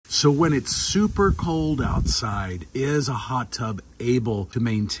So when it's super cold outside, is a hot tub able to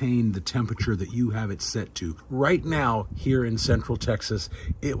maintain the temperature that you have it set to? Right now, here in Central Texas,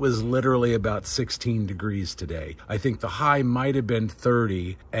 it was literally about 16 degrees today. I think the high might have been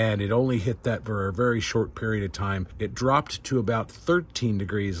 30, and it only hit that for a very short period of time. It dropped to about 13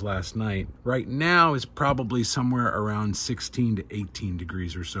 degrees last night. Right now is probably somewhere around 16 to 18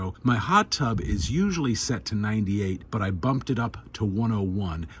 degrees or so. My hot tub is usually set to 98, but I bumped it up to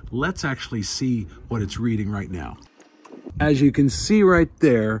 101. Let's actually see what it's reading right now. As you can see right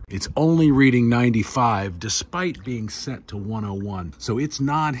there, it's only reading 95 despite being set to 101. So it's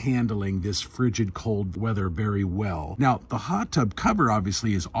not handling this frigid cold weather very well. Now, the hot tub cover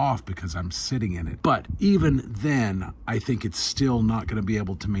obviously is off because I'm sitting in it. But even then, I think it's still not going to be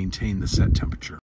able to maintain the set temperature.